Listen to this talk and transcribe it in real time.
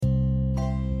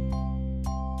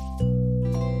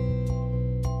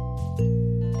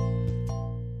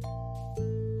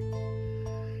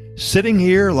Sitting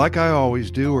here like I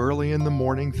always do early in the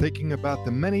morning, thinking about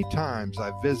the many times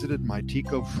I've visited my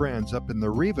Tico friends up in the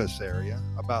Rivas area,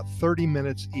 about 30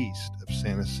 minutes east of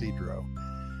San Isidro.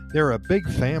 They're a big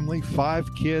family, 5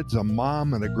 kids, a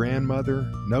mom and a grandmother,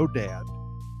 no dad.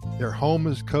 Their home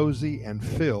is cozy and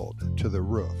filled to the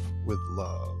roof with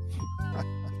love.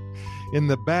 In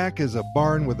the back is a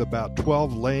barn with about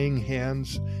 12 laying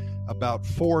hens, about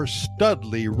 4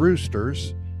 studly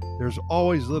roosters. There's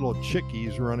always little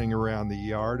chickies running around the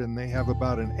yard, and they have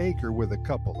about an acre with a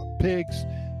couple of pigs,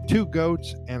 2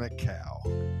 goats, and a cow.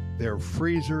 Their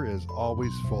freezer is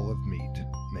always full of meat,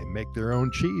 and they make their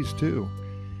own cheese too.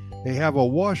 They have a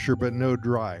washer but no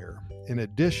dryer. In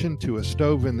addition to a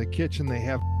stove in the kitchen, they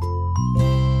have